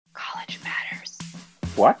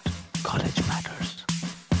What? College matters.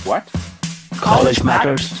 What? College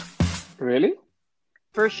matters. Really?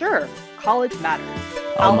 For sure. College matters.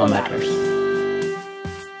 Alma matters.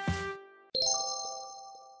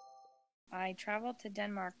 I traveled to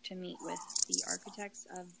Denmark to meet with the architects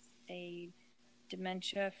of a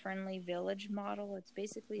dementia-friendly village model. It's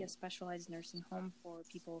basically a specialized nursing home for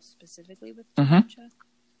people specifically with dementia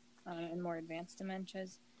and more advanced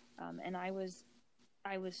dementias. And I was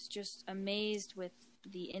just amazed with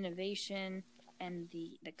the innovation and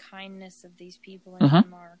the kindness of these people in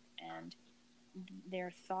Denmark and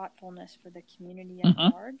their thoughtfulness for the community at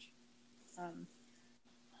large.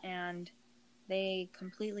 And they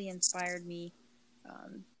completely inspired me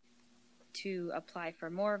to apply for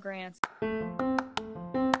more grants.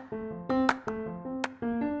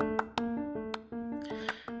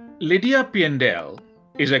 Lydia Piendel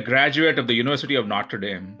is a graduate of the University of Notre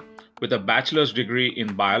Dame with a bachelor's degree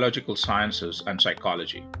in biological sciences and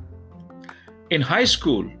psychology. In high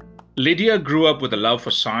school, Lydia grew up with a love for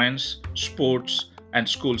science, sports, and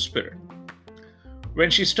school spirit. When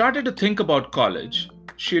she started to think about college,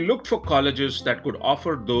 she looked for colleges that could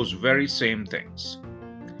offer those very same things.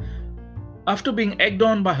 After being egged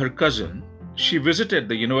on by her cousin, she visited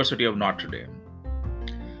the University of Notre Dame.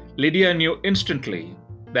 Lydia knew instantly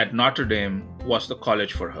that Notre Dame was the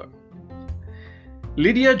college for her.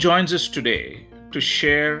 Lydia joins us today to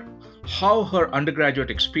share how her undergraduate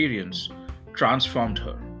experience transformed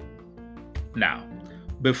her. Now,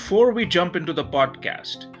 before we jump into the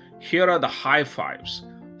podcast, here are the high fives,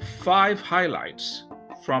 5 highlights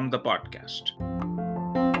from the podcast.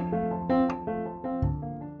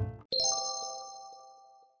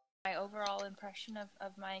 My overall impression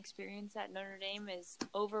of my experience at Notre Dame is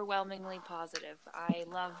overwhelmingly positive. I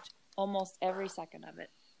loved almost every second of it.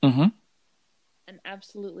 An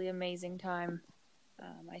absolutely amazing time.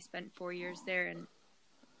 I spent 4 years there and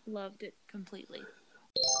loved it completely.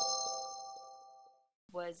 It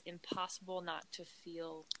was impossible not to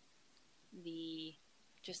feel the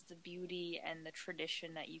beauty and the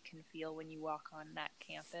tradition that you can feel when you walk on that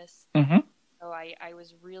campus. So I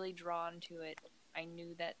was really drawn to it. I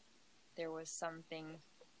knew that there was something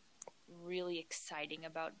really exciting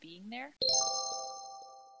about being there.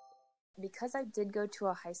 Because I did go to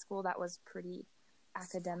a high school that was pretty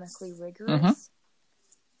academically rigorous,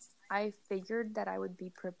 I figured that I would be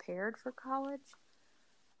prepared for college.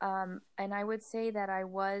 And I would say that I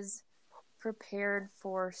was prepared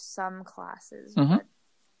for some classes, but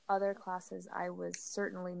other classes I was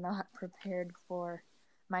certainly not prepared for.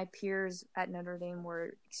 My peers at Notre Dame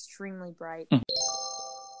were extremely bright.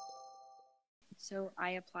 So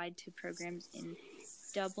I applied to programs in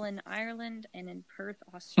Dublin, Ireland, and in Perth,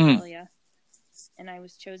 Australia. And I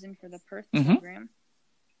was chosen for the Perth program.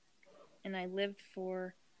 And I lived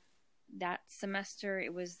for that semester.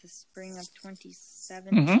 It was the spring of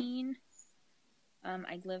 2017.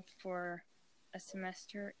 I lived for a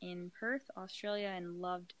semester in Perth, Australia, and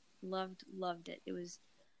loved it. It was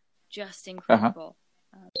just incredible.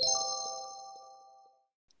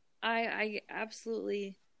 I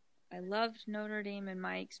absolutely, I loved Notre Dame in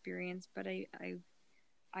my experience, but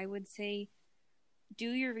I would say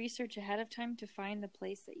do your research ahead of time to find the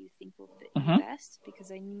place that you think will fit you best, because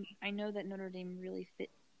I know that Notre Dame really fit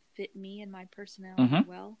me and my personality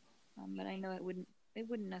well, but I know it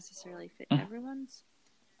wouldn't necessarily fit everyone's.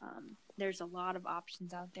 There's a lot of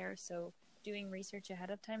options out there, so doing research ahead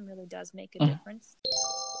of time really does make a difference.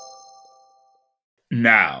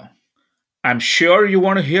 Now, I'm sure you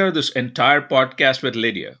want to hear this entire podcast with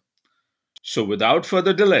Lydia. So without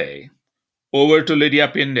further delay, over to Lydia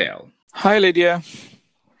Piendel. Hi, Lydia.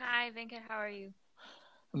 Hi, Venkat. How are you?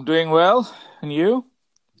 I'm doing well. And you?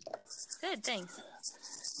 Good, thanks.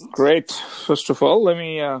 Great. First of all, let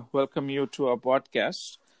me welcome you to our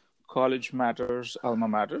podcast, College Matters, Alma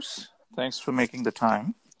Matters. Thanks for making the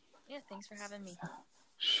time. Yeah, thanks for having me.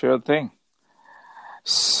 Sure thing.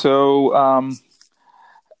 So,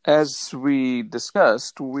 as we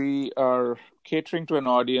discussed, we are catering to an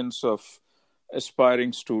audience of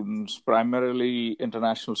aspiring students, primarily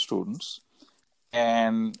international students.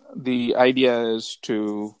 And the idea is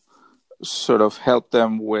to sort of help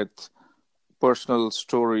them with personal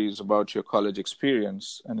stories about your college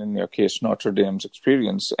experience, and in your case, Notre Dame's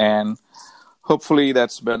experience. And hopefully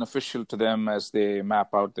that's beneficial to them as they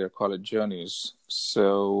map out their college journeys.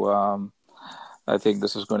 So I think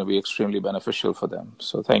this is going to be extremely beneficial for them.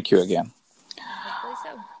 So thank you again. Hopefully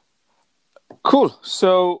so. Cool.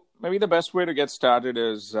 So maybe the best way to get started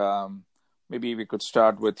is maybe we could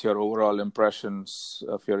start with your overall impressions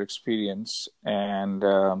of your experience, and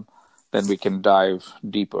then we can dive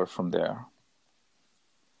deeper from there.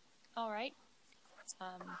 All right.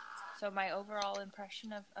 So my overall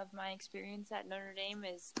impression of my experience at Notre Dame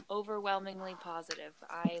is overwhelmingly positive.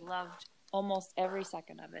 I loved almost every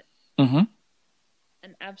second of it. Mm-hmm.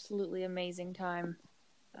 An absolutely amazing time.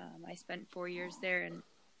 I spent 4 years there and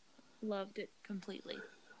loved it completely.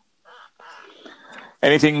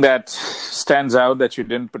 Anything that stands out that you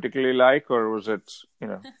didn't particularly like, or was it,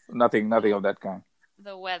 nothing of that kind?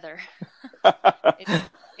 The weather.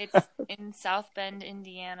 It's in South Bend,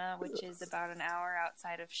 Indiana, which is about an hour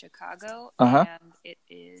outside of Chicago, Uh-huh. and it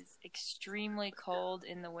is extremely cold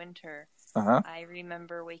in the winter. Uh-huh. I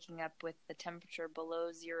remember waking up with the temperature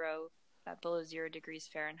below 0 degrees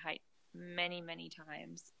Fahrenheit many, many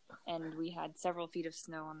times, and we had several feet of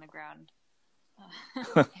snow on the ground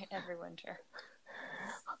every winter.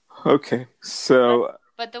 Okay, so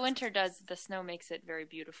But the snow makes it very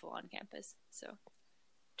beautiful on campus, so.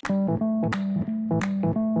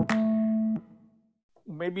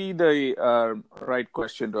 maybe the right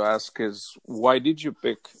question to ask is, why did you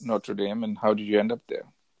pick Notre Dame, and how did you end up there?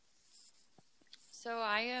 So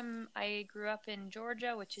I grew up in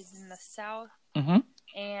Georgia, which is in the South, Mm-hmm.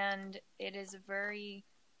 and it is very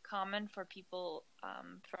common for people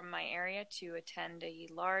from my area to attend a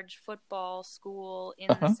large football school in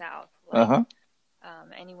the South, like Uh-huh.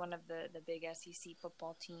 Any one of the big SEC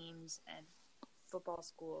football teams and football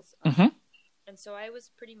schools. Mm-hmm. And so I was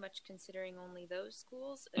pretty much considering only those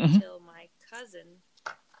schools Mhm. until my cousin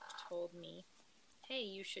told me, hey,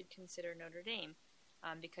 you should consider Notre Dame,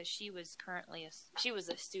 because she was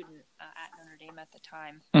a student at Notre Dame at the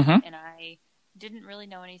time, Mm-hmm. and I didn't really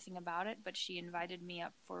know anything about it, but she invited me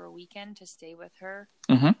up for a weekend to stay with her,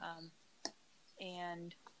 Mm-hmm.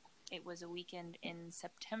 and it was a weekend in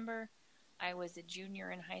September. I was a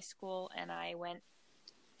junior in high school, and I went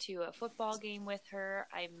to a football game with her.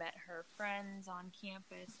 I met her friends on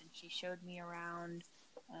campus, and she showed me around,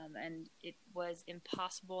 and it was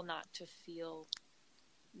impossible not to feel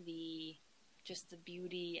the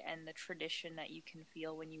beauty and the tradition that you can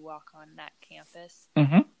feel when you walk on that campus.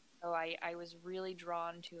 Mm-hmm. So I was really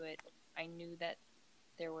drawn to it. I knew that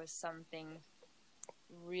there was something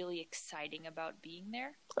really exciting about being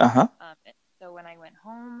there. Uh-huh. So when I went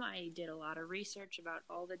home, I did a lot of research about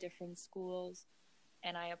all the different schools,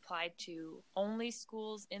 and I applied to only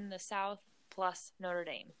schools in the South plus Notre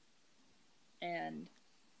Dame. And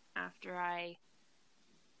after I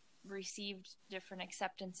received different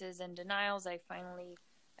acceptances and denials, I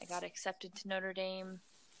got accepted to Notre Dame,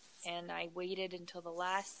 and I waited until the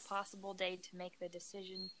last possible day to make the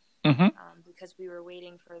decision, Mm-hmm. because we were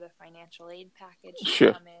waiting for the financial aid package Sure.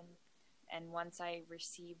 to come in. And once I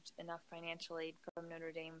received enough financial aid from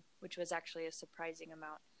Notre Dame, which was actually a surprising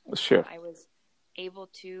amount, Sure. I was able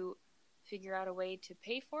to figure out a way to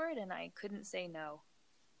pay for it, and I couldn't say no.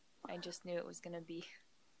 I just knew it was going to be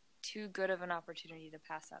too good of an opportunity to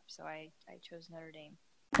pass up, so I chose Notre Dame.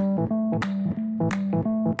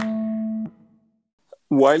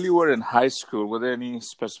 While you were in high school, were there any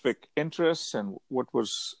specific interests, and what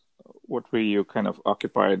were you kind of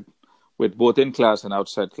occupied with, both in class and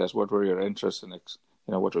outside class? What were your interests, and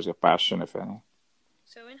what was your passion, if any?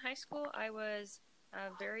 So in high school, I was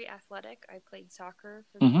very athletic. I played soccer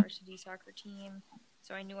for the Mhm. varsity soccer team,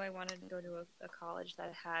 so I knew I wanted to go to a college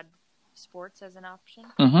that had sports as an option.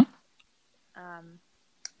 Mm-hmm.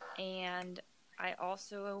 And I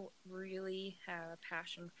also really have a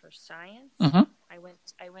passion for science. Mm-hmm.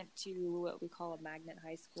 I went to what we call a magnet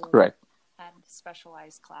high school. Right. Had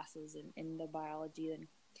specialized classes in the biology and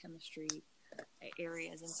chemistry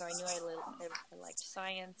areas, and so I knew I liked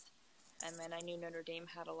science, and then I knew Notre Dame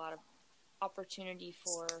had a lot of opportunity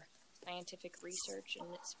for scientific research,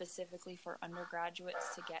 and specifically for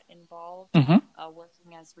undergraduates to get involved, Mm-hmm.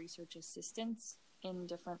 Working as research assistants in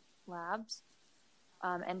different labs.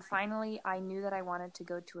 And finally, I knew that I wanted to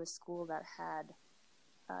go to a school that had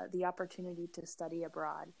the opportunity to study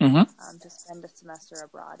abroad, Mm-hmm. to spend a semester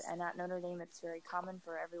abroad. And at Notre Dame, it's very common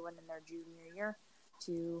for everyone in their junior year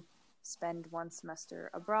to spend one semester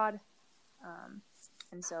abroad.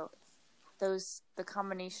 And so the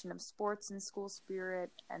combination of sports and school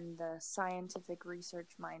spirit and the scientific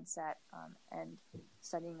research mindset, and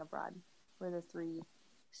studying abroad were the three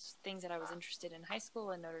things that I was interested in high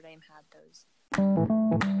school, and Notre Dame had those.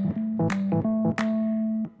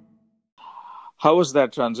 How was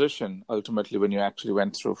that transition ultimately when you actually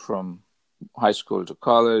went through from high school to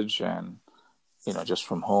college, and just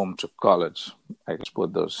from home to college? I guess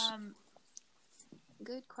both those.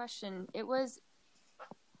 Good question. It was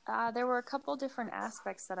there were a couple different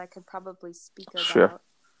aspects that I could probably speak about. Sure.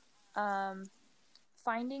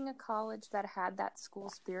 Finding a college that had that school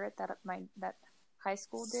spirit that high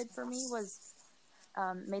school did for me was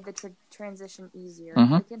made the transition easier.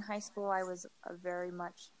 Mhm. Like in high school, I was very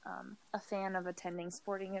much a fan of attending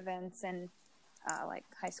sporting events and like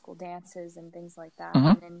high school dances and things like that.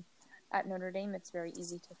 Mhm. And then at Notre Dame, it's very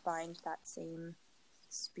easy to find that same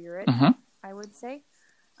spirit, Mhm. I would say.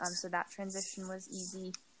 So that transition was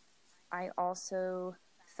easy. I also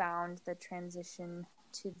found the transition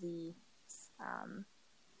to the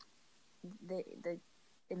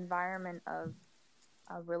environment of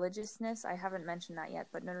religiousness. I haven't mentioned that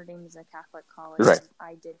yet, but Notre Dame is a Catholic college. Right. And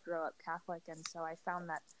I did grow up Catholic, and so I found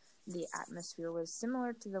that the atmosphere was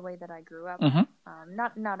similar to the way that I grew up. Mhm.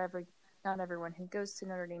 Not everyone who goes to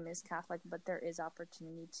Notre Dame is Catholic, but there is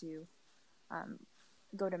opportunity to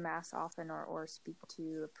go to mass often or speak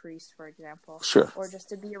to a priest, for example, Sure. or just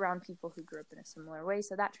to be around people who grew up in a similar way.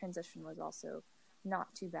 So that transition was also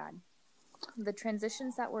not too bad. The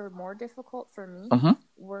transitions that were more difficult for me Mhm.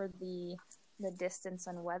 were the distance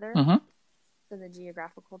and weather. Mhm. So the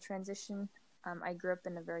geographical transition. I grew up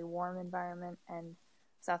in a very warm environment, and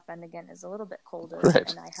South Bend again is a little bit colder, Right.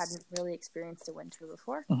 and I hadn't really experienced a winter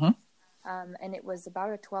before. Mhm. And it was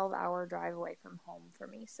about a 12-hour drive away from home for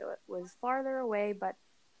me. So it was farther away, but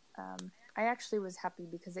I actually was happy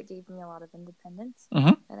because it gave me a lot of independence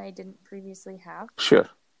Mhm. that I didn't previously have. Sure.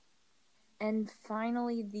 And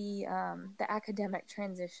finally, the academic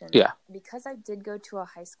transition. Yeah. Because I did go to a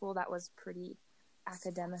high school that was pretty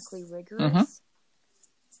academically rigorous,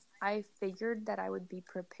 I figured that I would be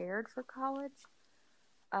prepared for college.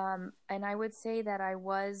 And I would say that I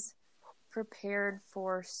was prepared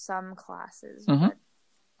for some classes, but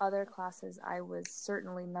other classes I was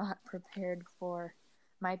certainly not prepared for.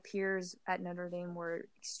 My peers at Notre Dame were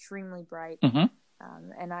extremely bright, Mhm.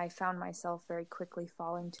 and I found myself very quickly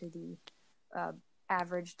falling to the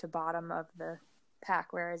average to bottom of the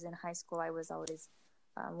pack, whereas in high school I was always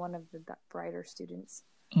one of the brighter students.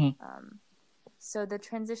 Mhm. So the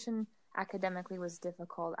transition academically was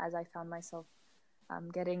difficult as I found myself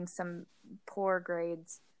getting some poor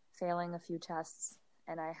grades, failing a few tests,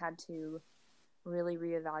 and I had to really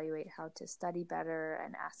reevaluate how to study better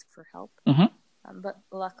and ask for help. Mhm. But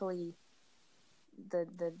luckily,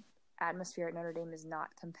 the atmosphere at Notre Dame is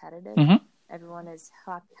not competitive. Mhm. Everyone is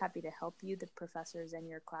happy to help you. The professors and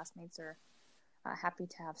your classmates are happy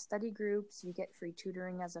to have study groups. You get free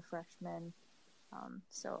tutoring as a freshman.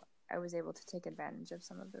 So I was able to take advantage of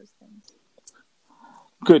some of those things.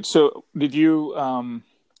 Good. So, did you?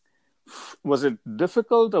 Was it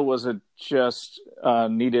difficult, or was it just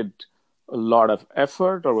needed a lot of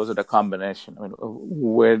effort, or was it a combination? I mean,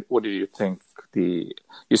 what did you think? You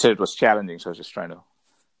said it was challenging, so I was just trying to.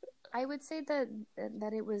 I would say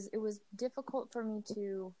that it was difficult for me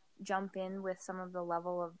to jump in with some of the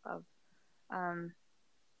level of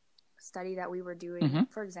study that we were doing. Mhm.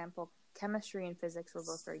 For example, chemistry and physics were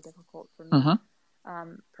both very difficult for me.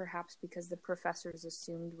 Mhm. Perhaps because the professors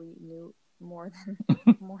assumed we knew more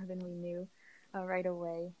than we knew right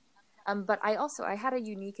away. But I had a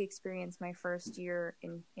unique experience my first year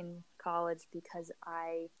in college because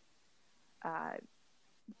I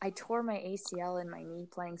tore my ACL in my knee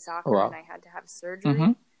playing soccer. Wow. And I had to have surgery.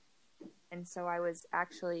 Mhm. And so I was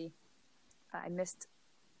actually I missed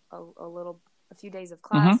a few days of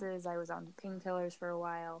classes. I was on painkillers for a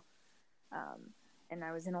while, and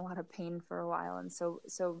I was in a lot of pain for a while. And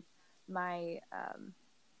so my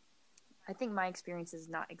I think my experience is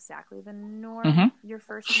not exactly the norm. Your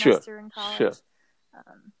first semester in college. Sure.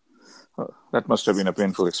 Well, that must have been a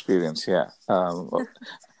painful experience. Yeah. Well,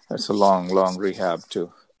 that's a long, long rehab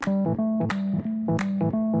too.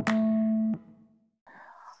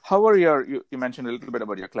 How are you mentioned a little bit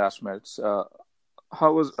about your classmates.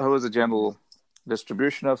 How was the general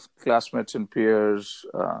distribution of classmates and peers,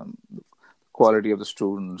 quality of the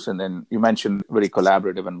students, and then you mentioned very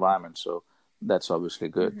collaborative environment, so that's obviously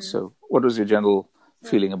good. So, what was your general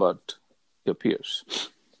feeling about your peers?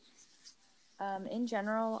 In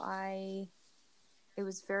general, it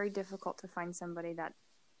was very difficult to find somebody that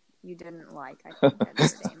you didn't like. I think at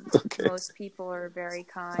Notre Dame. Okay. Most people are very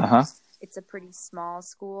kind. It's a pretty small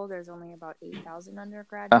school. There's only about 8,000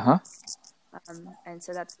 undergraduates, and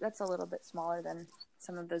so that's a little bit smaller than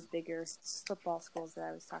some of those bigger football schools that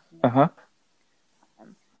I was talking about.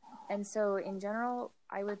 And so, in general,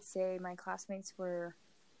 I would say my classmates were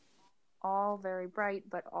all very bright,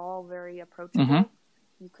 but all very approachable.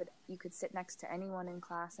 You could sit next to anyone in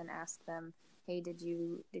class and ask them, "Hey, did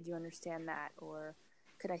you understand that?" Or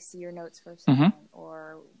 "Could I see your notes for a second?"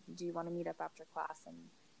 Or "Do you want to meet up after class and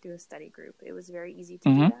do a study group?" It was very easy to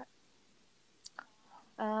do that.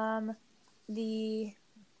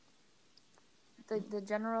 The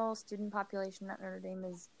general student population at Notre Dame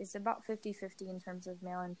is about 50-50 in terms of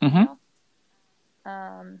male and female.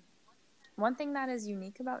 One thing that is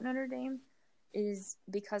unique about Notre Dame is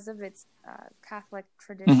because of its Catholic Mm-hmm.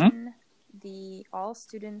 tradition, all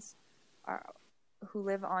students who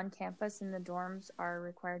live on campus in the dorms are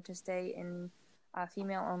required to stay in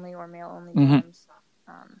female only or male only Mm-hmm. dorms,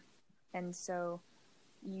 and so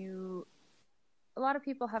a lot of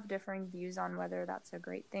people have differing views on whether that's a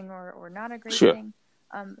great thing or not a great Sure. thing.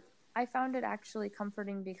 I found it actually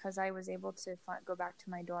comforting because I was able to go back to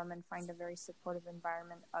my dorm and find a very supportive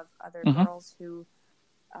environment of other Mm-hmm. girls who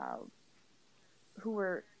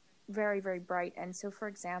were very, very bright. And so, for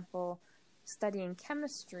example, studying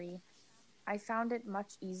chemistry, I found it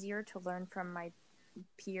much easier to learn from my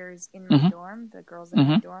peers in my Mm-hmm. dorm, the girls in my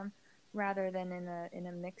Mm-hmm. dorm, rather than in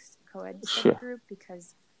a mixed co-ed study Sure. group,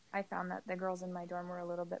 because I found that the girls in my dorm were a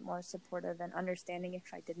little bit more supportive and understanding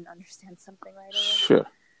if I didn't understand something right away. Sure.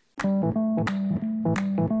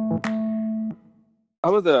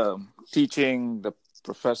 How are the teaching, the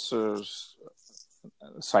professors,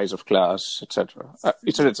 size of class, etc.?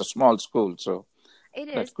 You said it's a small school, so It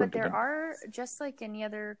that's is, but good to there know. are, just like any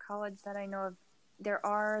other college that I know of, there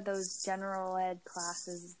are those general ed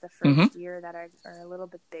classes the Mm-hmm. first year that are a little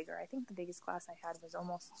bit bigger. I think the biggest class I had was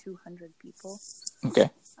almost 200 people.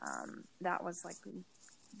 Okay. That was like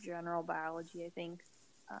general biology, I think.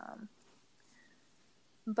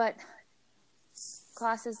 But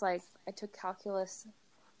classes like, I took calculus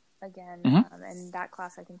again, Mm-hmm. and that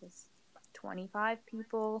class I think was 25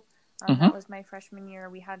 people. Mm-hmm. That was my freshman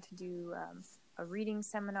year. We had to do a reading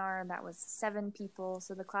seminar, and that was 7 people.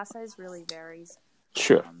 So the class size really varies.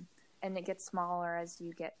 Sure. And it gets smaller as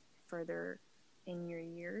you get further in your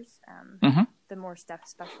years. Mm-hmm. The more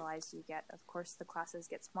specialized you get, of course, the classes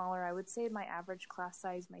get smaller. I would say my average class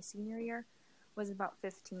size my senior year was about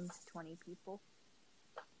 15 to 20 people.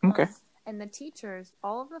 Okay. And the teachers,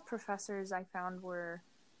 all of the professors I found were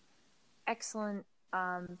excellent,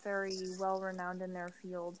 very well-renowned in their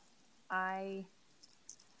field. I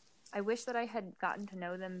wish that I had gotten to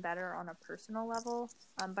know them better on a personal level,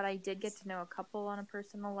 but I did get to know a couple on a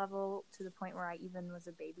personal level, to the point where I even was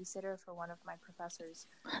a babysitter for one of my professors'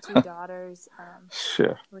 2 daughters,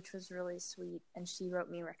 Sure. which was really sweet. And she wrote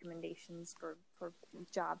me recommendations for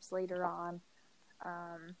jobs later on.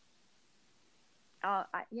 I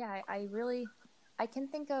can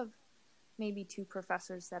think of maybe 2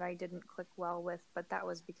 professors that I didn't click well with, but that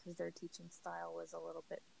was because their teaching style was a little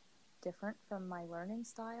bit different from my learning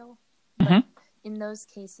style. Mm-hmm. But in those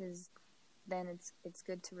cases, then it's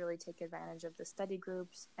good to really take advantage of the study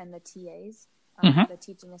groups and the TAs, Mm-hmm. the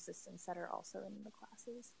teaching assistants that are also in the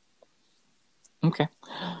classes. Okay.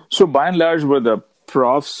 So by and large, were the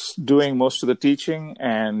profs doing most of the teaching,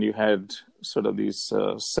 and you had sort of these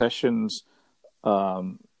sessions,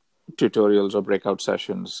 tutorials or breakout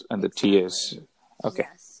sessions, and the TAs? Okay.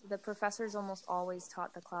 Yes, the professors almost always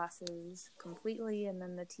taught the classes completely, and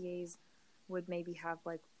then the TAs would maybe have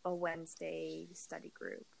like a Wednesday study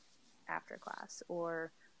group after class,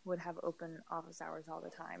 or would have open office hours all the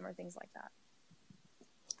time, or things like that.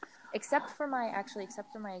 Except for my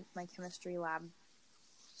chemistry lab.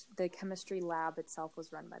 The chemistry lab itself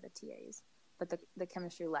was run by the TAs, but the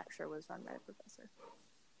chemistry lecture was run by the professor.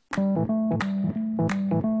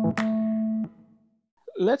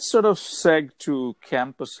 Let's sort of seg to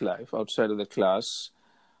campus life outside of the class.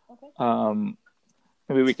 Okay.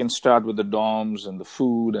 Maybe we can start with the dorms and the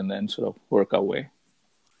food, and then sort of work our way.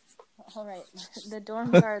 All right. The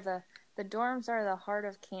dorms are the heart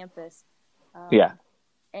of campus. Yeah.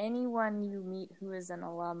 Anyone you meet who is an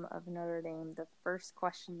alum of Notre Dame, the first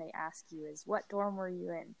question they ask you is, "What dorm were you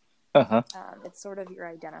in?" Uh-huh. It's sort of your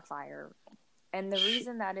identifier, and the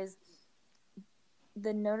reason that is,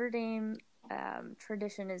 the Notre Dame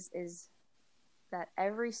tradition is that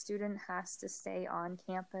every student has to stay on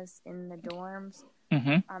campus in the dorms.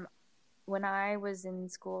 Mm-hmm. When I was in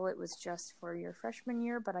school, it was just for your freshman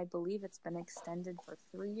year, but I believe it's been extended for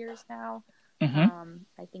 3 years now. Mm-hmm.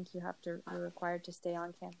 I think you're required to stay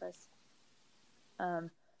on campus.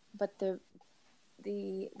 But the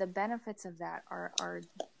benefits of that are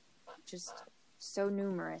just so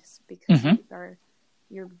numerous, because Mm-hmm.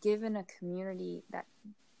 you're given a community that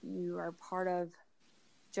you are part of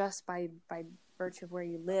just by virtue of where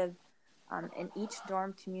you live. And each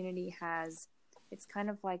dorm community it's kind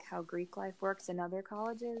of like how Greek life works in other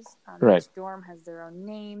colleges. Right. Each dorm has their own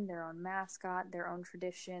name, their own mascot, their own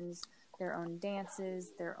traditions, their own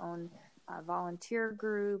dances, their own volunteer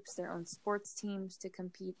groups, their own sports teams to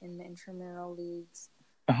compete in the intramural leagues.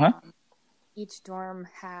 Uh-huh. Each dorm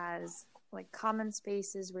has like common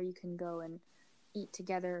spaces where you can go and eat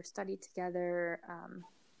together, study together.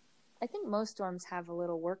 I think most dorms have a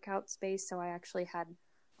little workout space, so I actually had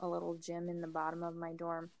a little gym in the bottom of my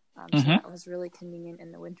dorm. So Mm-hmm. that was really convenient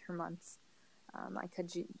in the winter months. I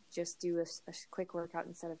could just do a quick workout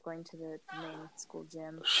instead of going to the main school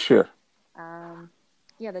gym. Sure.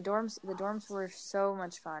 Yeah, the dorms were so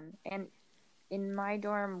much fun. And in my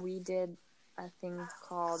dorm, we did a thing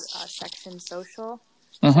called section social.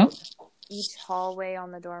 Mm-hmm. So each hallway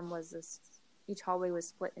on the dorm each hallway was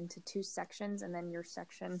split into 2 sections, and then your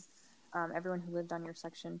section, everyone who lived on your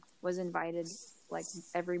section was invited like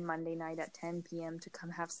every Monday night at 10 p.m. to come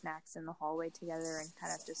have snacks in the hallway together and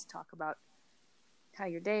kind of just talk about how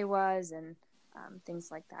your day was and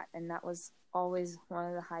things like that. And that was always one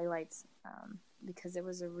of the highlights because it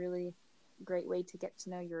was a really great way to get to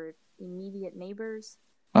know your immediate neighbors.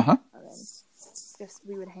 Uh-huh. And then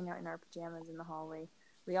we would hang out in our pajamas in the hallway.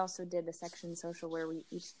 We also did a section social where we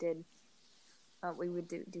each did we would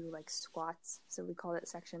do like squats, so we called it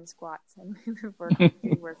section squats, and we would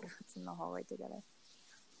do workouts in the hallway together.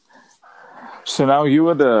 So now you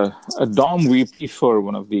were a dorm VP for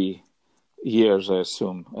one of the years, I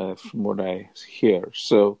assume, from what I hear.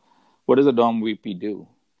 So what does a dorm VP do?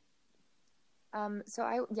 So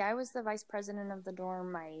I was the vice president of the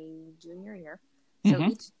dorm my junior year. So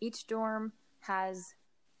Mm-hmm. each dorm has,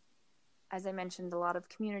 as I mentioned, a lot of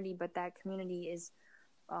community, but that community is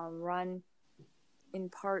run in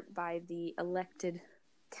part by the elected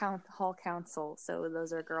hall council. So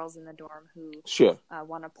those are girls in the dorm who Sure.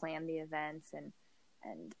 want to plan the events and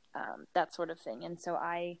that sort of thing. And so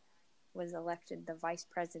I was elected the vice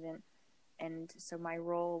president, and so my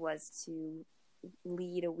role was to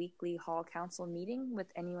lead a weekly hall council meeting with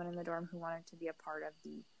anyone in the dorm who wanted to be a part of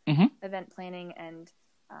the Mm-hmm. event planning and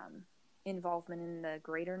involvement in the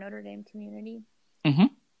greater Notre Dame community.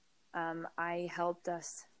 Mm-hmm. I helped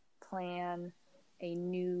us plan a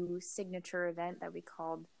new signature event that we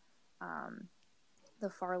called the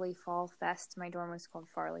Farley Fall Fest. My dorm was called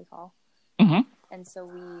Farley Hall. Mm-hmm. And so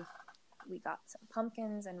we got some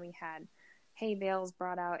pumpkins, and we had hay bales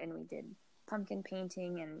brought out, and we did pumpkin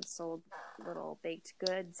painting and sold little baked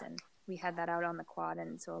goods, and we had that out on the quad,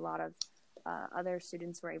 and so a lot of other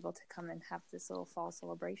students were able to come and have this little fall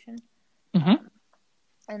celebration. Mm-hmm.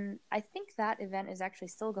 And I think that event is actually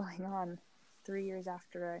still going on 3 years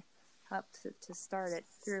after I helped to start it,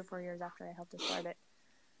 3 or 4 years after I helped to start it.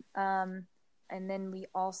 And then we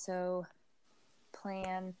also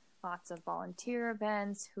plan lots of volunteer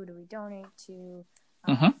events. Who do we donate to?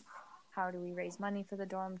 Mm-hmm. How do we raise money for the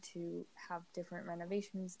dorm to have different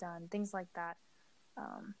renovations done? Things like that.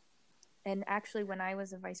 And actually, when I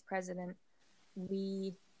was a vice president,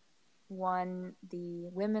 we won the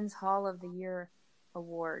Women's Hall of the Year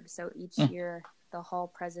award. So each year, the Hall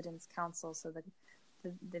President's Council, so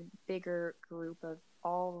the bigger group of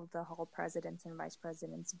all of the hall presidents and vice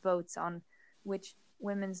presidents, votes on which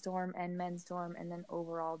women's dorm and men's dorm and then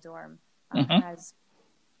overall dorm has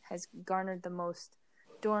garnered the most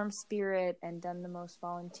dorm spirit and done the most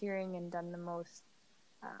volunteering and done the most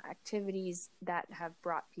activities that have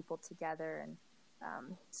brought people together. And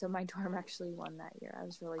so my dorm actually won that year. I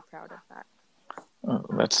was really proud of that. Oh,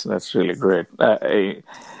 that's really great.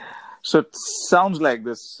 So it sounds like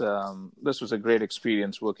this was a great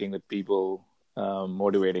experience working with people,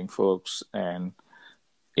 motivating folks, and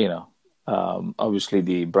obviously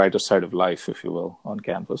the brighter side of life, if you will, on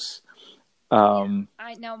campus.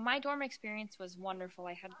 Now my dorm experience was wonderful.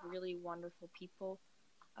 I had really wonderful people.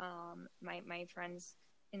 My friends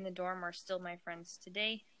in the dorm are still my friends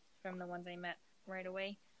today, from the ones I met right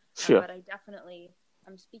away. Sure. But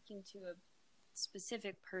I'm speaking to a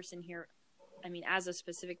specific person here. I mean, as a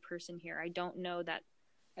specific person here, I don't know that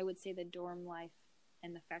I would say the dorm life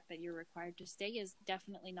and the fact that you're required to stay is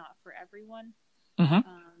definitely not for everyone. Mm-hmm.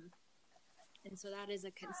 And so that is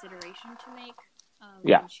a consideration to make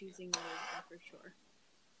Yeah. when choosing the dorm for sure.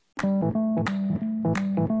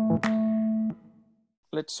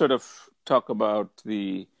 Let's sort of talk about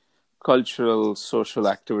the cultural, social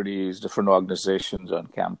activities, different organizations on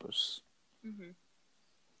campus. Mm-hmm.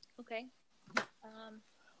 Okay.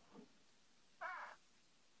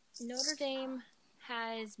 Notre Dame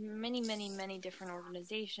has many, many, many different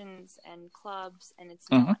organizations and clubs, and it's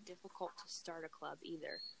not difficult to start a club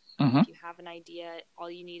either. If you have an idea,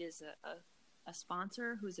 all you need is a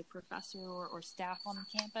sponsor who's a professor or staff on the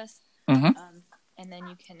campus, and then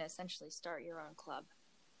you can essentially start your own club.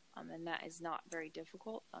 And that is not very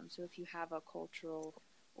difficult. So if you have a cultural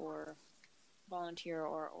or volunteer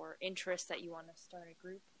or interest that you want to start a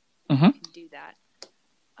group, you can do that.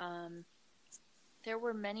 There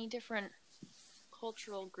were many different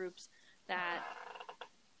cultural groups that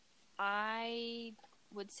I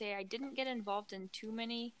would say I didn't get involved in too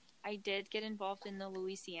many I did get involved in the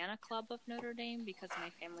Louisiana Club of Notre Dame because my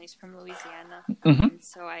family's from Louisiana, Mm-hmm. and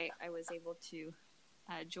so I was able to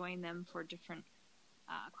join them for different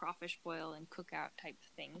crawfish boil and cookout type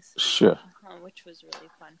things, Sure. which was really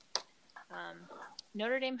fun.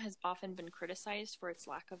 Notre Dame has often been criticized for its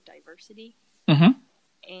lack of diversity, Mm-hmm.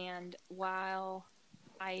 and while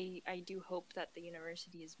I do hope that the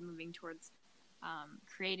university is moving towards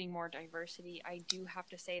creating more diversity, I do have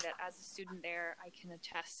to say that as a student there, I can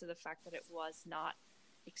attest to the fact that it was not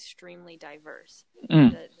extremely diverse.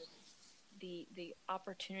 Mm. The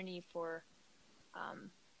opportunity for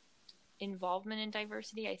involvement in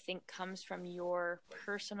diversity, I think, comes from your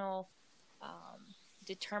personal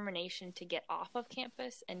determination to get off of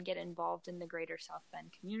campus and get involved in the greater South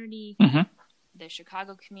Bend community, Mm-hmm. the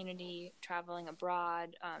Chicago community, traveling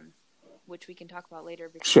abroad, which we can talk about later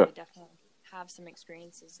because Sure. I definitely have some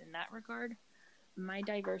experiences in that regard. My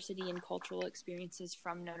diversity and cultural experiences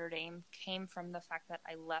from Notre Dame came from the fact that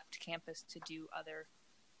I left campus to do other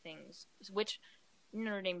things, which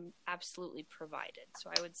Notre Dame absolutely provided. So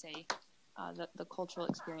I would say that the cultural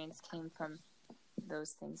experience came from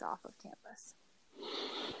those things off of campus.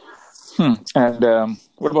 And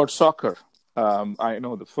what about soccer? I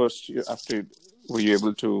know the first year after, were you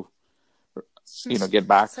able to, get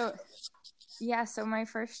back? So my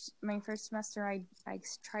first semester, I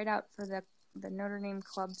tried out for the Notre Dame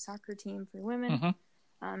club soccer team for women,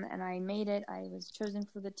 Mm-hmm. and I made it. I was chosen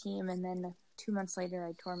for the team, and then 2 months later,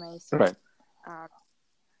 I tore my ACL. Right.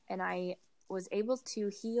 And I was able to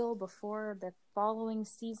heal before the following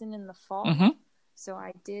season in the fall. Mm-hmm. So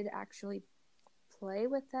I did actually play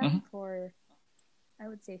with them Mm-hmm. for, I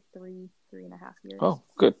would say, 3.5 years. Oh,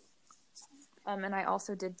 good. And I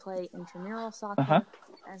also did play intramural soccer Uh-huh.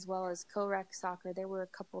 as well as co-rec soccer. There were a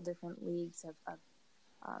couple different leagues of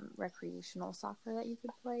recreational soccer that you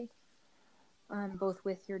could play, both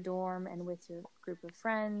with your dorm and with your group of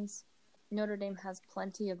friends. Notre Dame has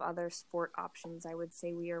plenty of other sport options. I would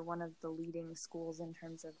say we are one of the leading schools in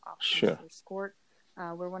terms of options Sure. for sport.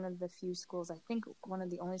 We're one of the few schools, I think one of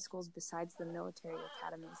the only schools besides the military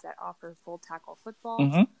academies that offer full tackle football.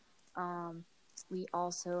 Mm-hmm. We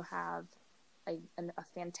also have a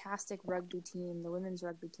fantastic rugby team. The women's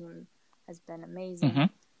rugby team has been amazing.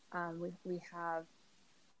 Mm-hmm. We have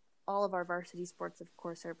all of our varsity sports, of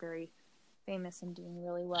course, are very famous and doing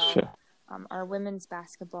really well. Sure. Our women's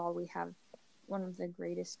basketball, we have one of the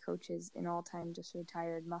greatest coaches in all time, just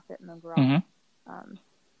retired, Muffet McGraw. Mm-hmm.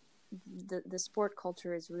 The sport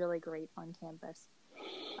culture is really great on campus.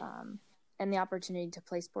 And the opportunity to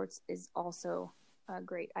play sports is also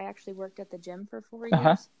great. I actually worked at the gym for 4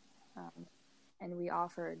 years. Uh-huh. And we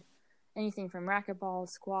offered anything from racquetball,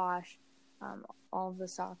 squash, all of the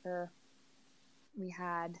soccer. We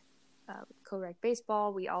had co-rec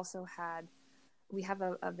baseball. We also have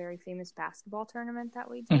a very famous basketball tournament that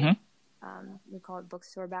we do. Mm-hmm. We call it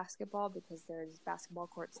bookstore basketball because there's basketball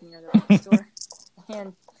courts near the bookstore.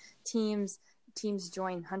 And teams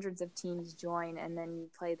join, hundreds of teams join, and then you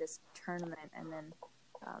play this tournament, and then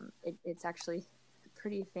it's actually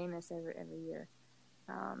pretty famous every year.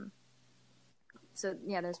 So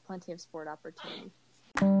yeah, there's plenty of sport opportunity.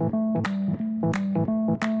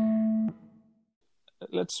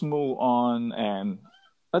 Let's move on and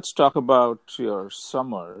let's talk about your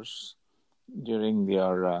summers during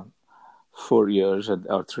your 4 years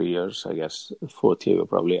or 3 years, I guess. 4th year, you're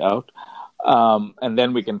probably out. And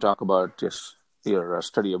then we can talk about just your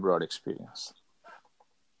study abroad experience.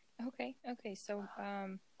 Okay. So,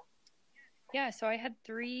 so I had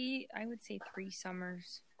three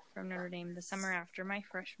summers from Notre Dame. The summer after my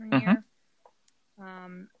freshman year.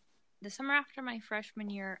 The summer after my freshman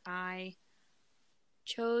year, I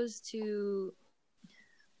chose to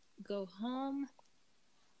go home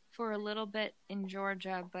for a little bit in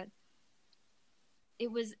Georgia, but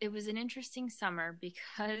it was an interesting summer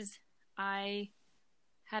because I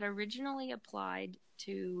had originally applied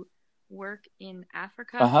to work in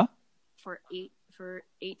Africa for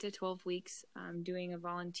 8 to 12 weeks, doing a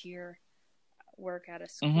volunteer work at a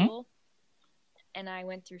school. And I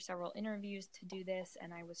went through several interviews to do this,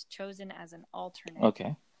 and I was chosen as an alternate.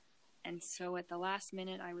 Okay. And so at the last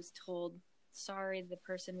minute, I was told, sorry, the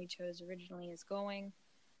person we chose originally is going,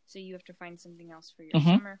 so you have to find something else for your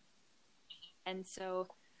summer. And so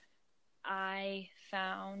I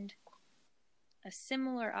found a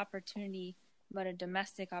similar opportunity, but a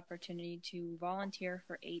domestic opportunity to volunteer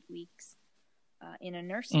for 8 weeks in a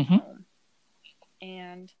nursing home.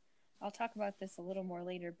 And I'll talk about this a little more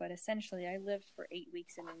later, but essentially I lived for 8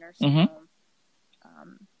 weeks in a nursing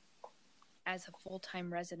home as a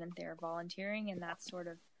full-time resident there volunteering, and that's sort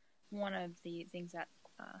of one of the things that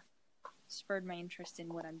spurred my interest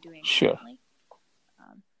in what I'm doing Sure. currently.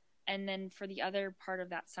 And then for the other part of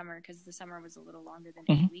that summer, because the summer was a little longer than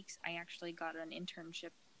Mhm. 8 weeks, I actually got an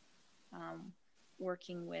internship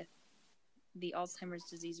working with the Alzheimer's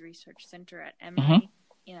Disease Research Center at Emory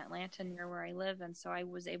in Atlanta, near where I live. And so I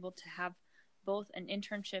was able to have both an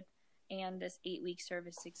internship and this 8-week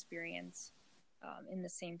service experience in the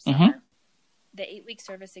same summer. The 8-week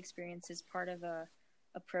service experience is part of a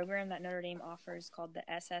program that Notre Dame offers called the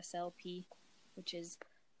SSLP, which is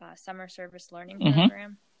Summer Service Learning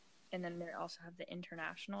Program. And then they also have the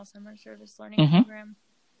International Summer Service Learning Program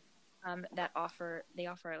that offer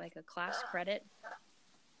like a class credit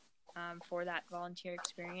for that volunteer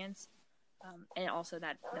experience, and also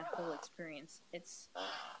that whole experience. It's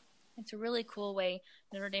a really cool way.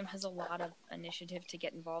 Notre Dame has a lot of initiative to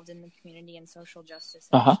get involved in the community and social justice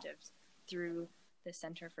initiatives through the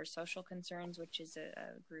Center for Social Concerns, which is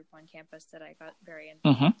a group on campus that I got very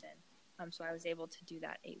involved in. So I was able to do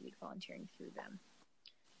that 8-week volunteering through them.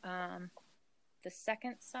 The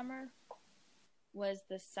second summer was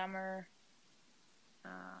the summer.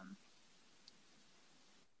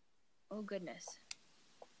 Oh goodness.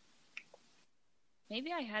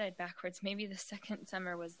 Maybe I had it backwards. Maybe the second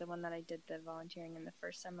summer was the one that I did the volunteering, and the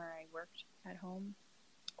first summer I worked at home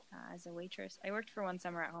as a waitress. I worked for one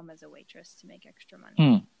summer at home as a waitress to make extra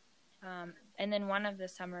money. And then one of the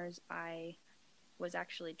summers I was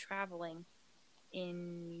actually traveling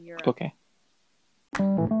in Europe. Okay.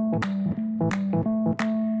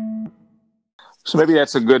 So maybe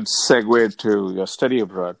that's a good segue to your study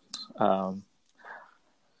abroad.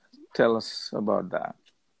 Tell us about that.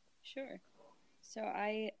 Sure. So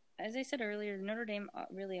as I said earlier, Notre Dame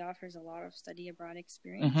really offers a lot of study abroad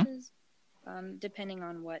experiences, depending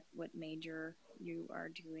on what major you are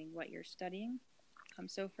doing, what you're studying.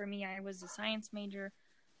 So for me, I was a science major.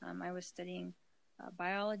 I was studying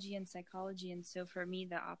biology and psychology, and so for me,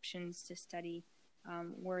 the options to study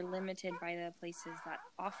were limited by the places that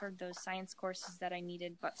offered those science courses that I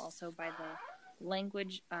needed, but also by the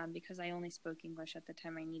language, because I only spoke English at the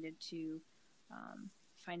time. I needed to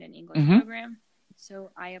find an English program.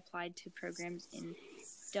 So I applied to programs in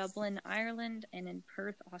Dublin, Ireland, and in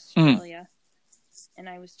Perth, Australia. And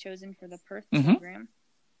I was chosen for the Perth program.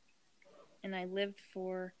 And I lived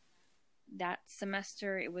for that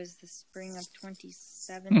semester. It was the spring of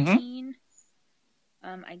 2017.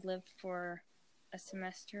 I lived for a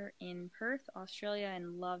semester in Perth, Australia,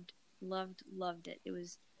 and loved it. It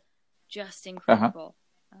was just incredible.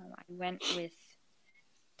 I went with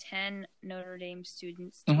 10 Notre Dame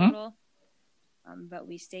students total, but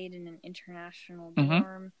we stayed in an international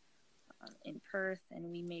dorm in Perth,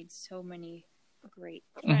 and we made so many great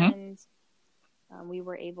friends. We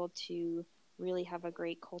were able to really have a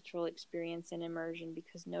great cultural experience and immersion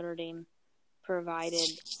because Notre Dame provided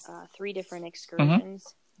 3 different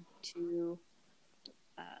excursions to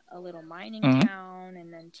a little mining town,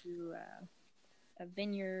 and then to a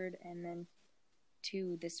vineyard, and then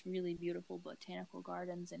to this really beautiful botanical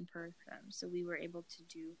gardens in Perth. So we were able to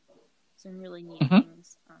do some really neat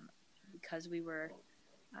things because we were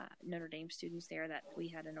Notre Dame students there, that we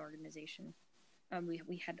had an organization.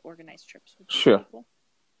 We had organized trips with people.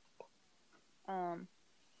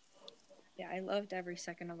 Yeah, I loved every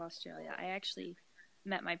second of Australia. I actually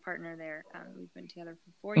met my partner there. We've been together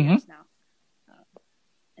for 4 years now.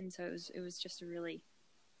 And so it was just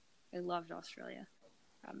I loved Australia.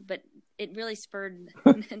 But it really spurred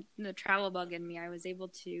the travel bug in me. I was able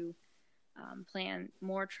to plan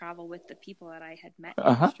more travel with the people that I had met in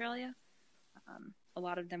Australia. A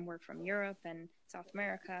lot of them were from Europe and South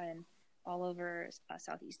America and all over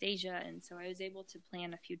Southeast Asia. And so I was able to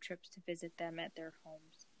plan a few trips to visit them at their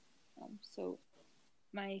homes. So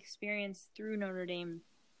my experience through Notre Dame,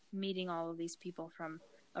 meeting all of these people from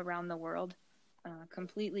around the world,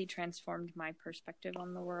 completely transformed my perspective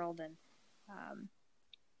on the world. And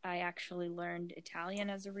I actually learned Italian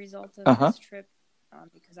as a result of this trip,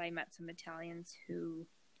 because I met some Italians who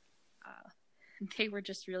they were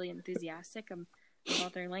just really enthusiastic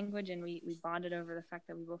about their language, and we bonded over the fact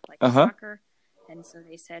that we both liked soccer. And so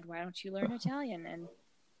they said, "Why don't you learn Italian?" And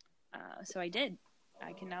so I did.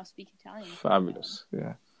 I can now speak Italian. Fabulous.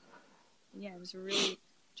 Yeah, it was really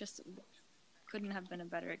just couldn't have been a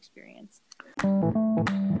better experience.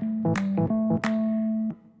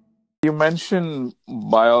 You mentioned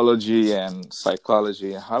biology and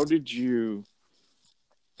psychology. How did you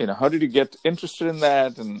get interested in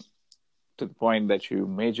that, and to the point that you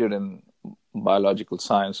majored in biological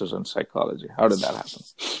sciences and psychology? How did that happen?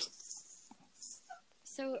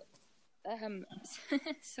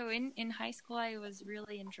 So in high school, I was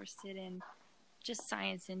really interested in just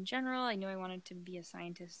science in general. I knew I wanted to be a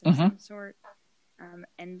scientist of some sort.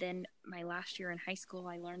 And then my last year in high school,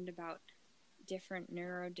 I learned about different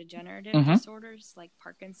neurodegenerative disorders like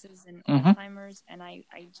Parkinson's and Alzheimer's. And I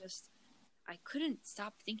couldn't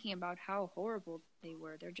stop thinking about how horrible they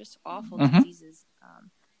were. They're just awful diseases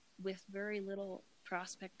with very little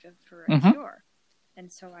prospect for a cure.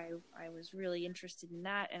 And so I was really interested in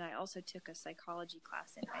that. And I also took a psychology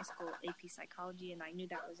class in high school, AP Psychology, and I knew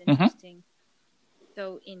that was interesting.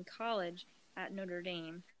 So in college at Notre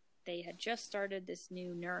Dame, they had just started this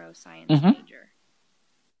new neuroscience major.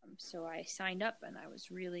 So I signed up, and I was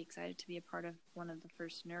really excited to be a part of one of the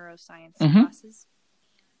first neuroscience classes.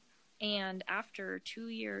 And after 2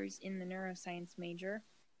 years in the neuroscience major,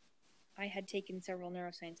 I had taken several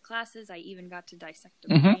neuroscience classes. I even got to dissect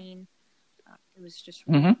the brain. It was just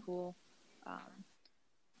really cool.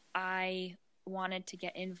 I wanted to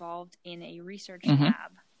get involved in a research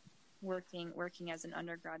lab, working as an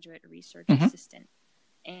undergraduate research assistant.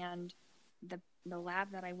 And the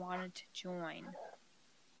lab that I wanted to join,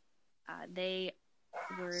 they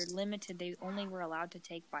were limited. They only were allowed to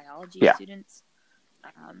take biology students.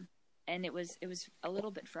 And it was a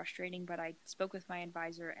little bit frustrating, but I spoke with my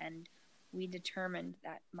advisor, and we determined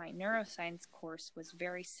that my neuroscience course was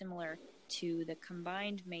very similar to the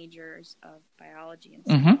combined majors of biology and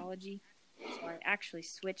psychology. So I actually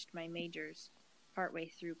switched my majors partway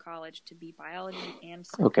through college to be biology and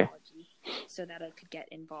psychology so that I could get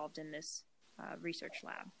involved in this research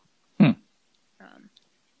lab.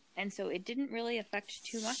 And so it didn't really affect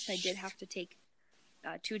too much. I did have to take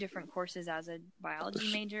 2 different courses as a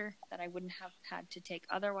biology major that I wouldn't have had to take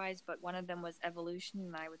otherwise, but one of them was evolution,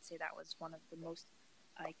 and I would say that was one of the most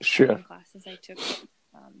exciting classes I took.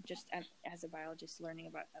 Just as a biologist, learning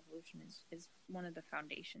about evolution is one of the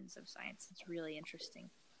foundations of science. It's really interesting.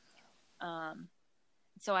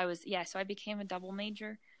 So I became a double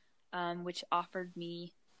major, which offered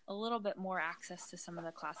me a little bit more access to some of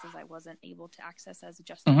the classes I wasn't able to access as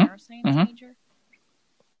just a neuroscience major.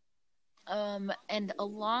 And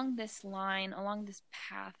along this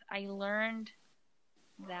path, I learned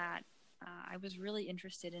that I was really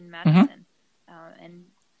interested in medicine,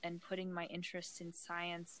 and putting my interests in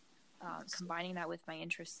science, combining that with my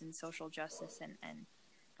interests in social justice and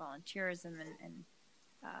volunteerism and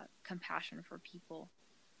compassion for people.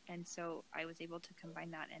 And so I was able to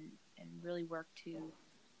combine that and really work to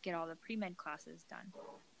get all the pre-med classes done.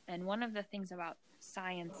 And one of the things about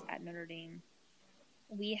science at Notre Dame,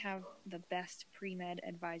 we have the best pre-med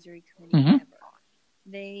advisory committee ever.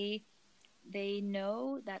 They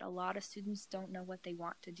know that a lot of students don't know what they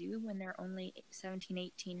want to do when they're only 17,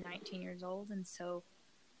 18, 19 years old. And so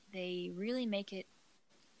they really make it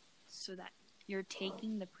so that you're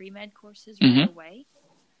taking the pre-med courses right away,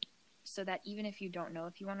 so that even if you don't know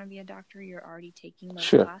if you want to be a doctor, you're already taking those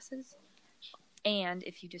classes. And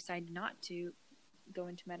if you decide not to go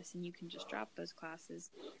into medicine, you can just drop those classes.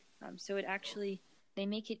 So it actually, they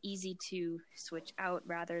make it easy to switch out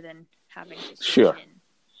rather than having to switch in.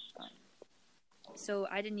 So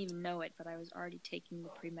I didn't even know it, but I was already taking the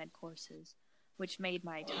pre-med courses, which made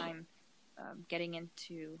my time getting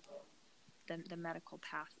into the medical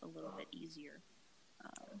path a little bit easier.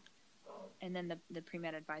 And then the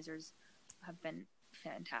pre-med advisors have been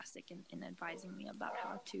fantastic in advising me about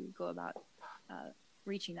how to go about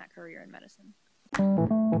reaching that career in medicine.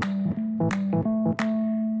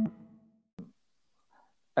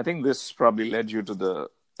 I think this probably led you to the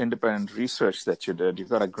independent research that you did. You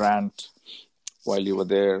got a grant while you were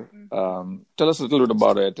there. Tell us a little bit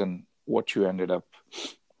about it and what you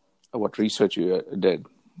what research you did.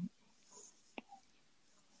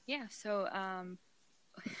 Yeah, so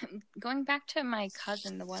going back to my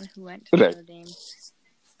cousin, the one who went to Notre Dame,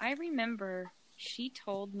 I remember she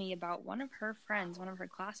told me about one of her friends, one of her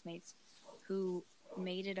classmates, who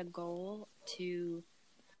made it a goal to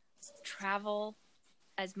travel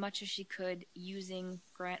as much as she could using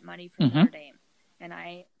grant money from Notre Dame. And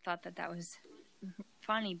I thought that was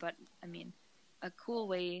funny, but I mean, a cool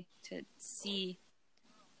way to see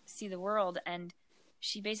the world. And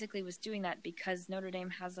she basically was doing that because Notre Dame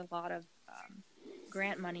has a lot of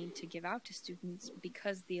grant money to give out to students,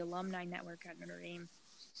 because the alumni network at Notre Dame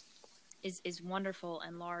is wonderful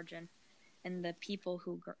and large, and the people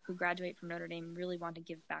who graduate from Notre Dame really want to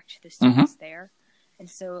give back to the students there. And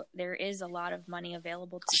so there is a lot of money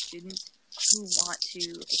available to students who want to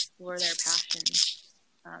explore their passions.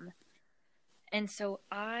 And so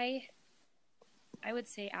I would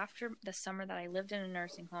say after the summer that I lived in a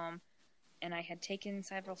nursing home and I had taken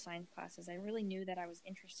several science classes, I really knew that I was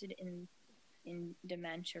interested in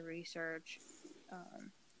dementia research,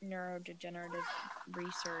 neurodegenerative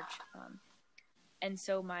research. and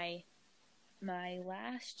so my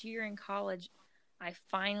last year in college, I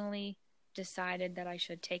finally decided that I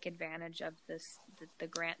should take advantage of the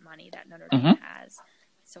grant money that Notre Dame has.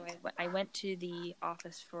 So I went to the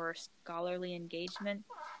Office for Scholarly Engagement.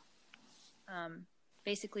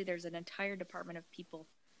 Basically, there's an entire department of people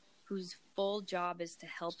whose full job is to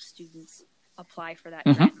help students apply for that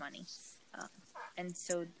grant money. And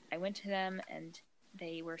so I went to them, and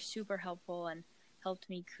they were super helpful and helped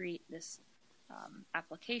me create this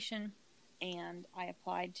application. And I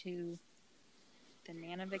applied to the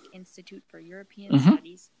Nanovic Institute for European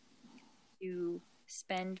Studies to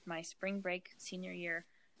spend my spring break senior year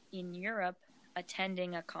in Europe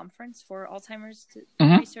attending a conference for Alzheimer's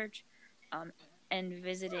research and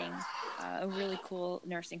visiting a really cool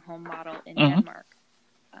nursing home model in Denmark.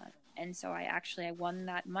 And so I won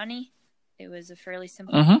that money. It was a fairly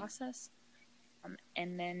simple process.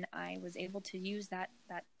 And then I was able to use that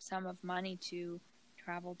sum of money to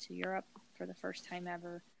travel to Europe for the first time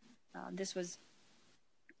ever. This was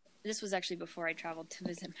actually before I traveled to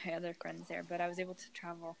visit my other friends there, but I was able to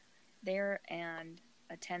travel there and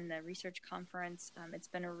attend the research conference. It's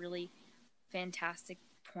been a really fantastic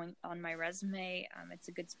point on my resume. It's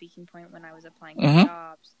a good speaking point when I was applying for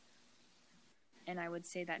jobs. And I would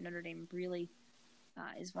say that Notre Dame really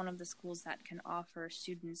is one of the schools that can offer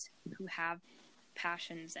students who have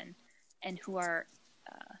passions and who are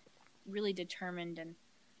really determined. And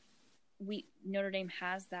Notre Dame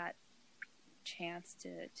has that chance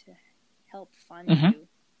to help fund you.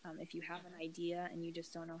 If you have an idea and you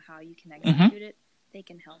just don't know how you can execute it, they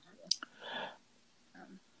can help you.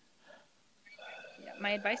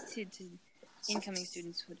 My advice to incoming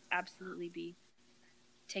students would absolutely be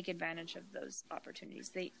take advantage of those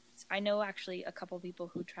opportunities. I know actually a couple people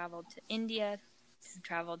who traveled to India, who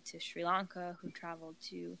traveled to Sri Lanka, who traveled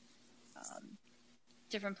to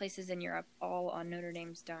different places in Europe, all on Notre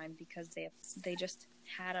Dame's dime because they just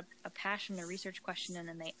had a passion, a research question, and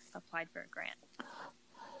then they applied for a grant.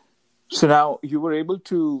 So now you were able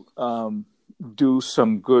to do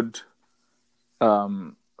some good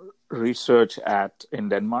research in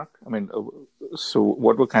Denmark. I mean, so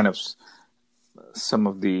what were kind of some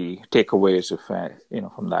of the takeaways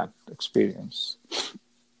from that experience?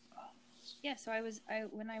 Yeah, so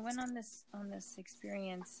when I went on this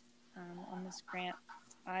experience on this grant,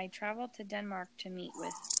 I traveled to Denmark to meet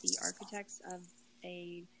with the architects of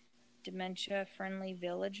a dementia-friendly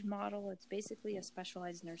village model. It's basically a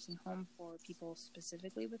specialized nursing home for people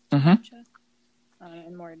specifically with dementia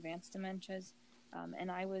and more advanced dementias.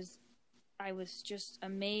 And I was just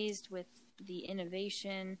amazed with the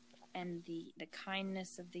innovation and the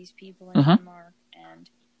kindness of these people in Denmark and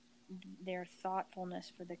their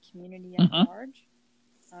thoughtfulness for the community at large.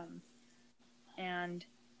 And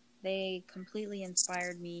they completely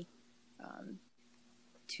inspired me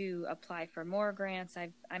to apply for more grants.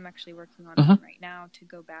 I'm actually working on one right now to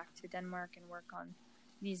go back to Denmark and work on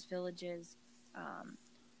these villages.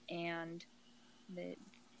 And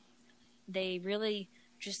they really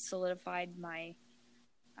just solidified my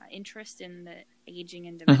interest in the aging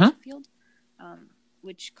and dementia field,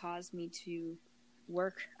 which caused me to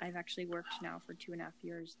work. I've actually worked now for 2.5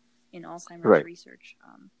 years in Alzheimer's research.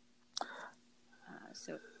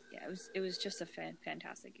 So yeah, it was just a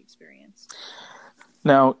fantastic experience.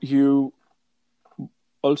 Now, you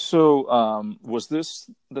also was this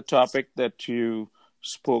the topic that you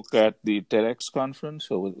spoke at the TEDx conference,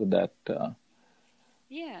 or was that?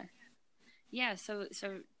 Yeah. So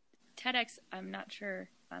TEDx, I'm not sure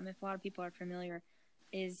if a lot of people are familiar,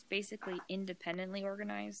 is basically independently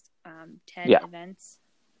organized TED events.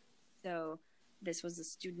 So this was a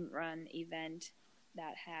student-run event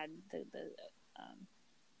that had the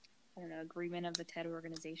agreement of the TED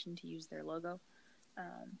organization to use their logo.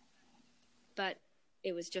 But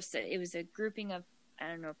it was a grouping of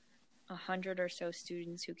 100 or so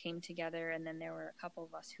students who came together, and then there were a couple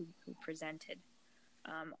of us who presented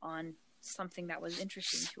on something that was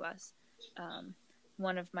interesting to us.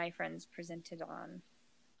 One of my friends presented on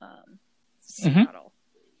Seattle,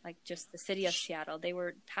 like just the city of Seattle. They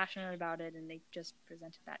were passionate about it, and they just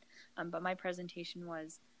presented that. But my presentation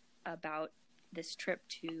was about this trip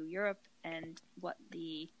to Europe and what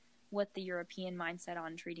the European mindset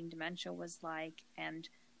on treating dementia was like, and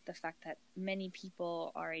the fact that many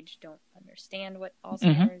people our age don't understand what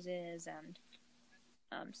Alzheimer's is. And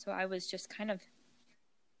so I was just kind of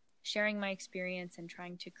sharing my experience and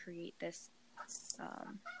trying to create this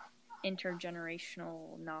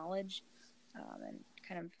intergenerational knowledge and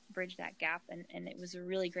kind of bridge that gap. And it was a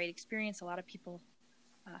really great experience. A lot of people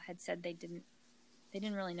had said they didn't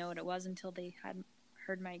really know what it was until they had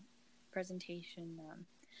heard my presentation.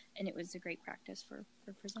 and it was a great practice for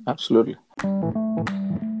presenting. Absolutely.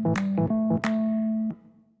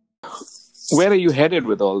 Where are you headed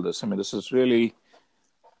with all this? I mean, this is really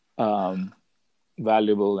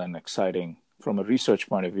valuable and exciting from a research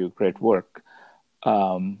point of view. Great work.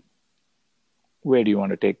 Where do you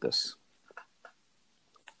want to take this?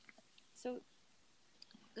 So,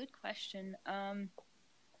 good question.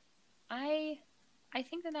 I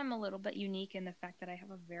think that I'm a little bit unique in the fact that I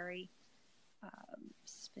have a very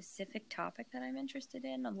specific topic that I'm interested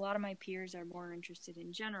in. A lot of my peers are more interested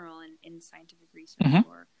in general in scientific research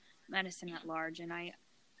or medicine at large, and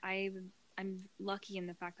I'm lucky in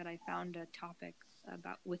the fact that I found a topic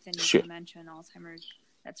about within dementia and Alzheimer's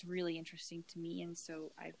that's really interesting to me, and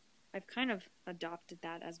so I've kind of adopted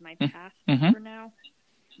that as my path for now.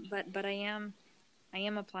 But I am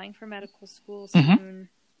applying for medical school soon,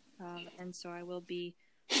 and so I will be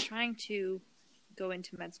trying to go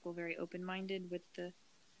into med school very open-minded with the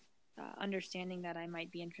understanding that I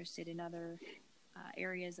might be interested in other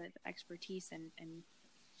areas of expertise, and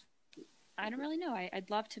I don't really know. I'd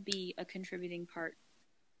love to be a contributing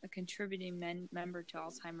member to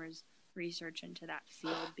Alzheimer's research into that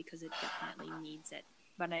field because it definitely needs it.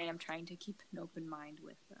 But I am trying to keep an open mind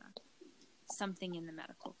with something in the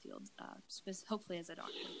medical field, hopefully as a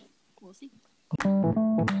doctor. We'll see.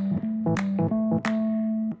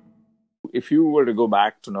 If you were to go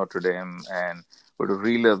back to Notre Dame and were to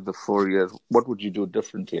relive the 4 years, what would you do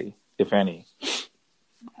differently, if any?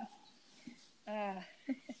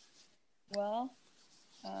 Well,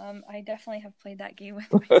 I definitely have played that game with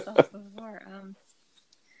myself before. I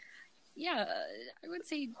would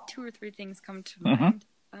say 2 or 3 things come to mind.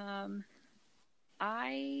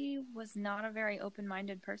 I was not a very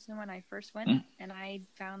open-minded person when I first went, and I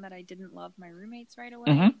found that I didn't love my roommates right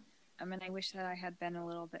away. And I wish that I had been a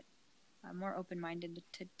little bit more open-minded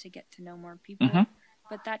to get to know more people.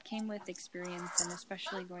 But that came with experience, and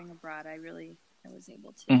especially going abroad, I was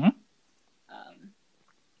able to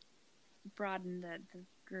broaden the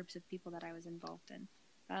groups of people that I was involved in.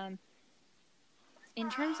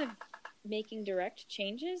 In terms of making direct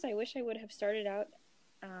changes, I wish I would have started out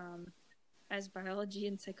as biology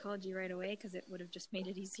and psychology right away because it would have just made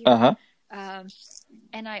it easier. And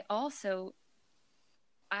I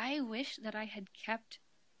wish that I had kept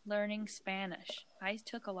learning Spanish. I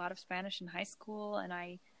took a lot of Spanish in high school, and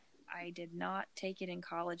I did not take it in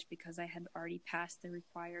college because I had already passed the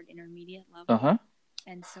required intermediate level,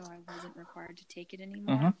 and so I wasn't required to take it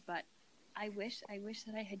anymore. But I wish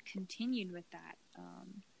that I had continued with that.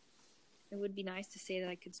 It would be nice to say that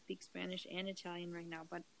I could speak Spanish and Italian right now,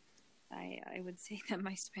 but I would say that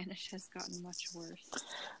my Spanish has gotten much worse.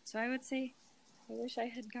 So I would say I wish I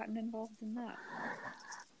had gotten involved in that.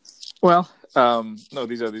 Well, no,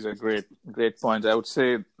 these are great points. I would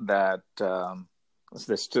say that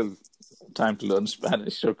there's still time to learn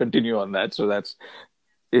Spanish, so continue on that. So that's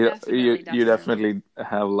you definitely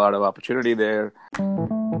have a lot of opportunity there.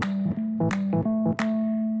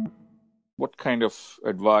 What kind of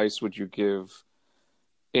advice would you give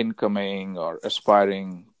incoming or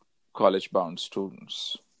aspiring college-bound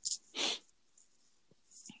students?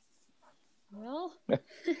 Well,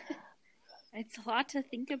 it's a lot to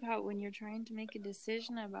think about when you're trying to make a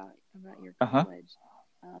decision about your college.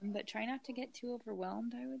 But try not to get too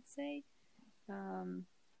overwhelmed, I would say.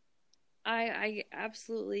 I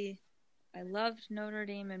absolutely, I loved Notre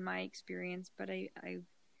Dame in my experience, but I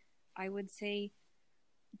would say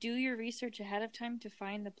do your research ahead of time to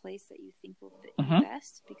find the place that you think will fit you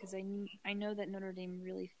best, because I know that Notre Dame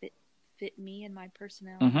really fit me and my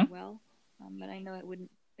personality well, but I know it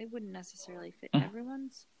wouldn't necessarily fit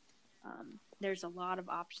everyone's. There's a lot of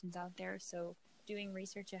options out there, so doing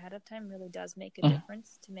research ahead of time really does make a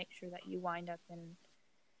difference to make sure that you wind up in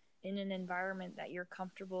an environment that you're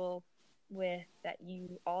comfortable with, that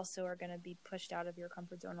you also are going to be pushed out of your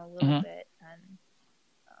comfort zone a little bit, and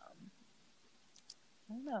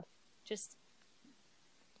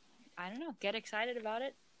I don't know, get excited about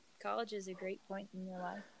it. College is a great point in your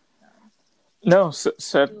life. Do a little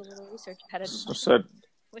research ahead of time.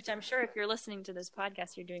 Which I'm sure if you're listening to this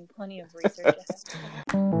podcast, you're doing plenty of research ahead.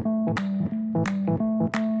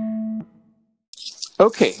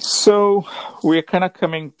 Okay, so we're kind of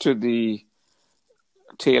coming to the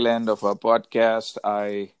tail end of our podcast.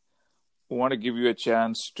 I want to give you a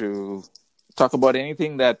chance to talk about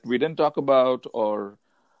anything that we didn't talk about, or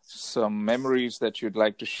some memories that you'd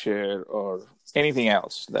like to share, or anything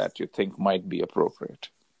else that you think might be appropriate.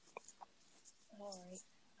 All right.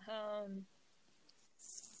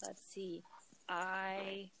 Let's see.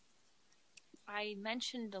 I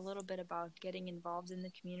mentioned a little bit about getting involved in the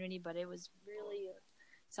community, but it was really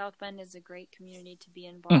South Bend is a great community to be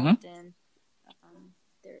Mm-hmm. involved in.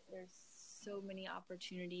 There's so many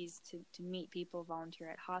opportunities to meet people, volunteer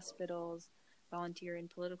at hospitals, volunteer in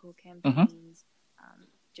political campaigns,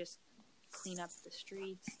 just clean up the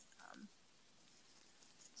streets.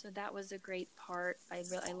 So that was a great part. I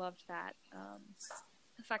loved that.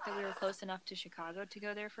 The fact that we were close enough to Chicago to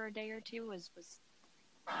go there for a day or two was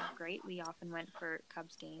great. We often went for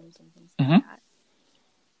Cubs games and things like that.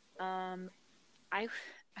 I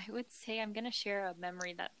would say I'm going to share a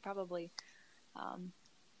memory that probably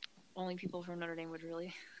only people from Notre Dame would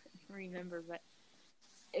really remember, but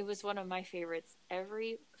it was one of my favorites.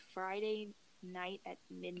 Every Friday night at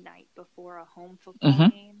midnight before a home football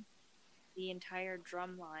game, the entire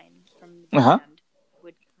drum line from the band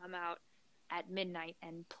would come out at midnight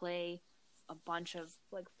and play a bunch of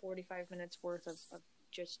 45 minutes worth of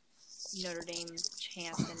just Notre Dame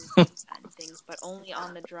chants and things, but only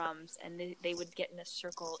on the drums. And they would get in a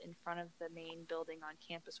circle in front of the main building on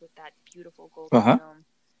campus with that beautiful golden dome.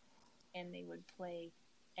 And they would play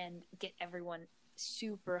and get everyone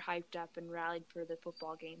super hyped up and rallied for the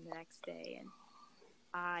football game the next day. And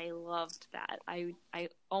I loved that. I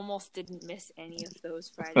almost didn't miss any of those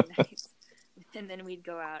Friday nights. And then we'd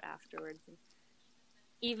go out afterwards. And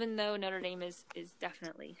even though Notre Dame is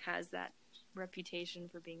definitely has that reputation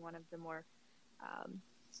for being one of the more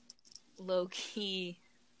low-key,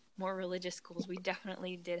 more religious schools, we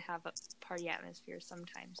definitely did have a party atmosphere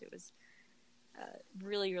sometimes. It was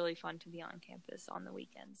really, really fun to be on campus on the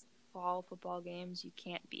weekends. Fall football games, you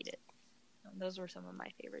can't beat it. Those were some of my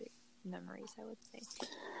favorite memories, I would say.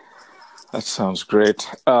 That sounds great.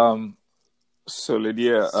 So,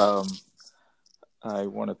 Lydia, I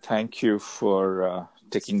want to thank you for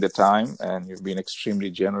taking the time, and you've been extremely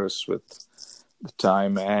generous with the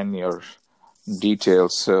time and your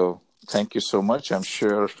details. So, thank you so much. I'm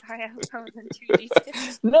sure. Sorry, I wasn't too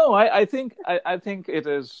detailed. No, I think it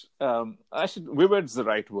is. Vivid's the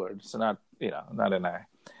right word. So not an eye.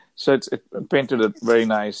 So it painted a very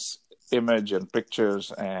nice image and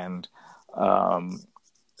pictures, and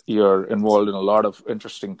you're involved in a lot of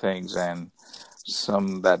interesting things, and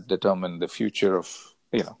some that determine the future of,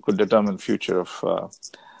 could determine future of,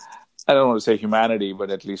 I don't want to say humanity,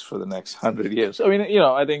 but at least for the next 100 years. I mean,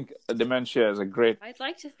 I think dementia is a great. I'd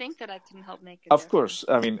like to think that I can help make it. Of course.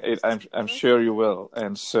 I mean, I'm sure you will.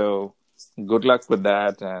 And so good luck with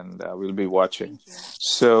that, and we'll be watching.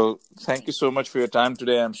 So thank you so much for your time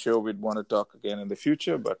today. I'm sure we'd want to talk again in the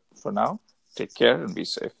future, but for now, take care and be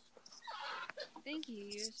safe. Thank you.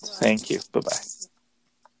 You as well. Thank you. Bye-bye.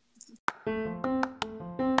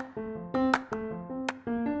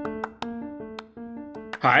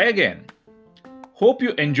 Hi again. Hope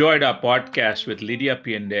you enjoyed our podcast with Lydia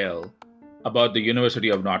Piendale about the University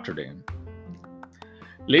of Notre Dame.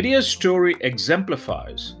 Lydia's story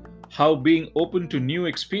exemplifies how being open to new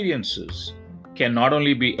experiences can not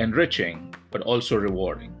only be enriching, but also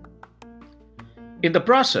rewarding. In the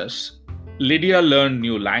process, Lydia learned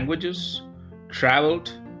new languages,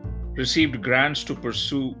 traveled, received grants to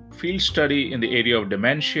pursue field study in the area of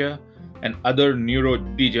dementia and other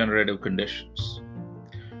neurodegenerative conditions.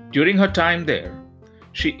 During her time there,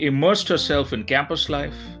 she immersed herself in campus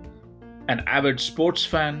life, an avid sports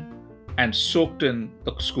fan, and soaked in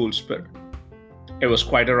the school spirit. It was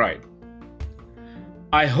quite a ride.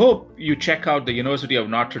 I hope you check out the University of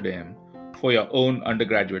Notre Dame for your own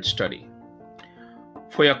undergraduate study.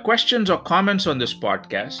 For your questions or comments on this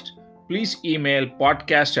podcast, please email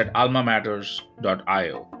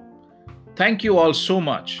podcast@almamatters.io. Thank you all so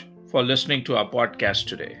much for listening to our podcast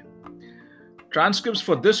today. Transcripts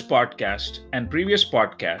for this podcast and previous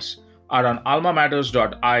podcasts are on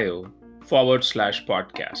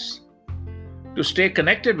almamatters.io/podcasts. To stay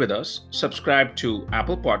connected with us, subscribe to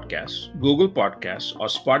Apple Podcasts, Google Podcasts, or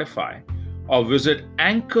Spotify, or visit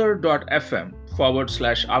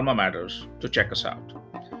anchor.fm/almamatters to check us out.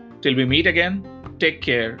 Till we meet again, take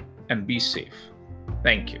care and be safe.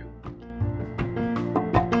 Thank you.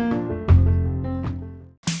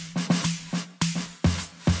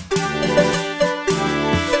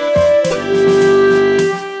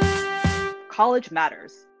 College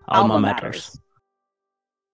matters. Alma Matters.